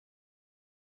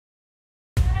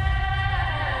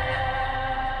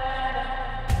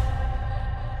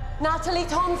Natalie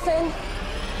Thompson.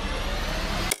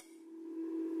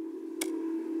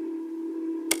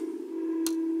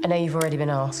 I know you've already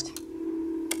been asked,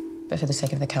 but for the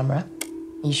sake of the camera,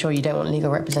 are you sure you don't want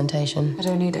legal representation? I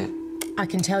don't need it. I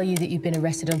can tell you that you've been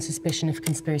arrested on suspicion of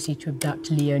conspiracy to abduct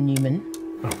Leo Newman.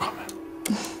 No comment.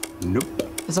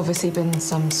 Nope. There's obviously been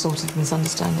some sort of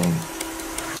misunderstanding.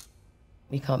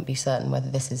 We can't be certain whether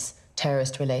this is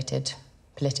terrorist-related,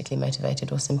 politically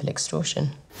motivated, or simple extortion.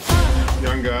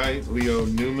 Young guy, Leo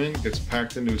Newman, gets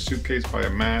packed into a suitcase by a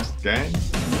masked gang.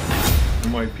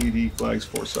 NYPD flags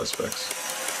 4 suspects.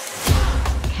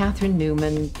 Catherine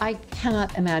Newman, I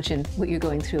cannot imagine what you're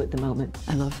going through at the moment.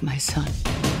 I love my son,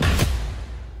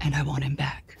 and I want him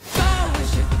back.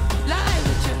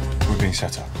 We're being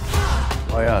set up.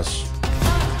 Why us?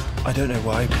 I don't know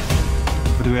why.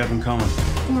 What do we have in common?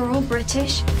 We're all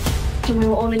British, and we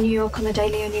were all in New York on the day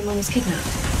Leo Newman was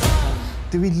kidnapped.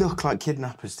 Do we look like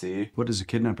kidnappers to you? What does a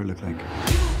kidnapper look like?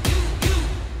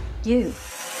 You.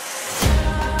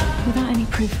 Without any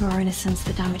proof of our innocence,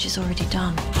 the damage is already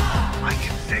done. I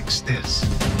can fix this.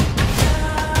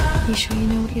 You sure you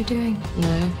know what you're doing?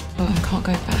 No, but I can't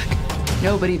go back.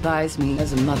 Nobody buys me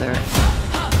as a mother.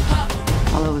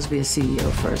 I'll always be a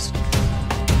CEO first.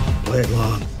 Play it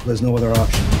long. There's no other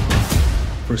option.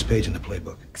 First page in the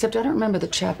playbook. Except I don't remember the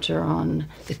chapter on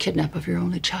the kidnap of your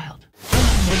only child.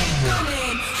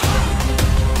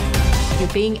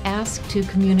 You're being asked to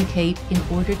communicate in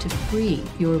order to free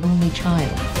your only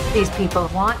child. These people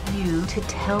want you to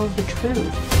tell the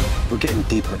truth. We're getting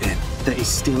deeper in. There is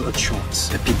still a chance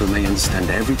that people may understand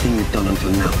everything we've done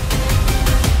until now.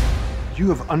 You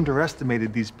have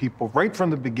underestimated these people right from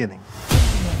the beginning.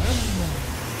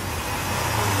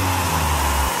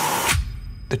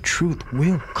 The truth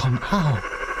will come out.